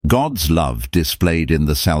God's love displayed in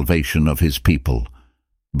the salvation of his people,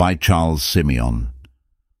 by Charles Simeon.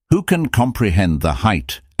 Who can comprehend the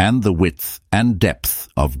height and the width and depth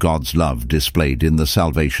of God's love displayed in the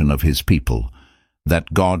salvation of his people,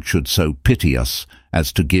 that God should so pity us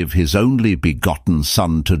as to give his only begotten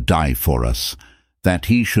Son to die for us, that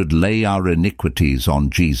he should lay our iniquities on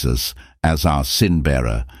Jesus as our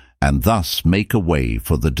sin-bearer, and thus make a way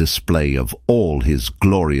for the display of all his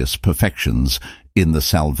glorious perfections in the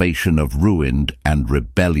salvation of ruined and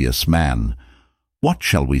rebellious man? What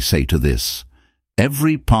shall we say to this?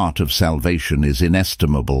 Every part of salvation is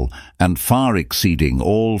inestimable and far exceeding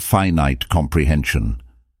all finite comprehension.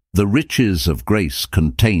 The riches of grace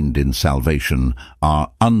contained in salvation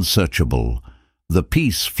are unsearchable. The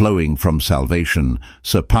peace flowing from salvation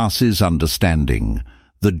surpasses understanding.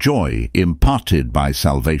 The joy imparted by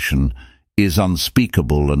salvation is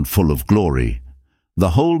unspeakable and full of glory.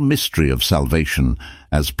 The whole mystery of salvation,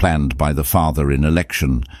 as planned by the Father in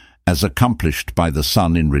election, as accomplished by the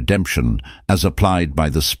Son in redemption, as applied by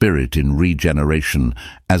the Spirit in regeneration,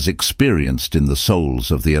 as experienced in the souls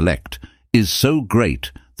of the elect, is so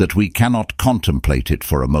great that we cannot contemplate it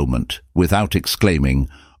for a moment without exclaiming,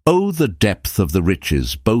 "Oh, the depth of the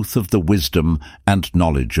riches, both of the wisdom and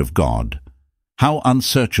knowledge of God! How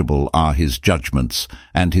unsearchable are his judgments,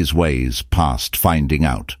 and his ways past finding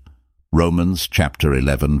out." Romans chapter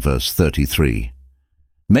 11, verse 33.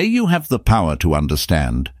 May you have the power to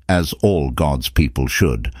understand, as all God's people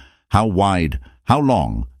should, how wide, how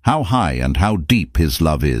long, how high, and how deep his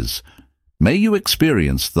love is. May you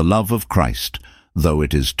experience the love of Christ, though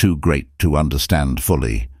it is too great to understand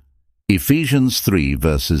fully. Ephesians 3,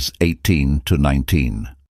 verses 18 to 19.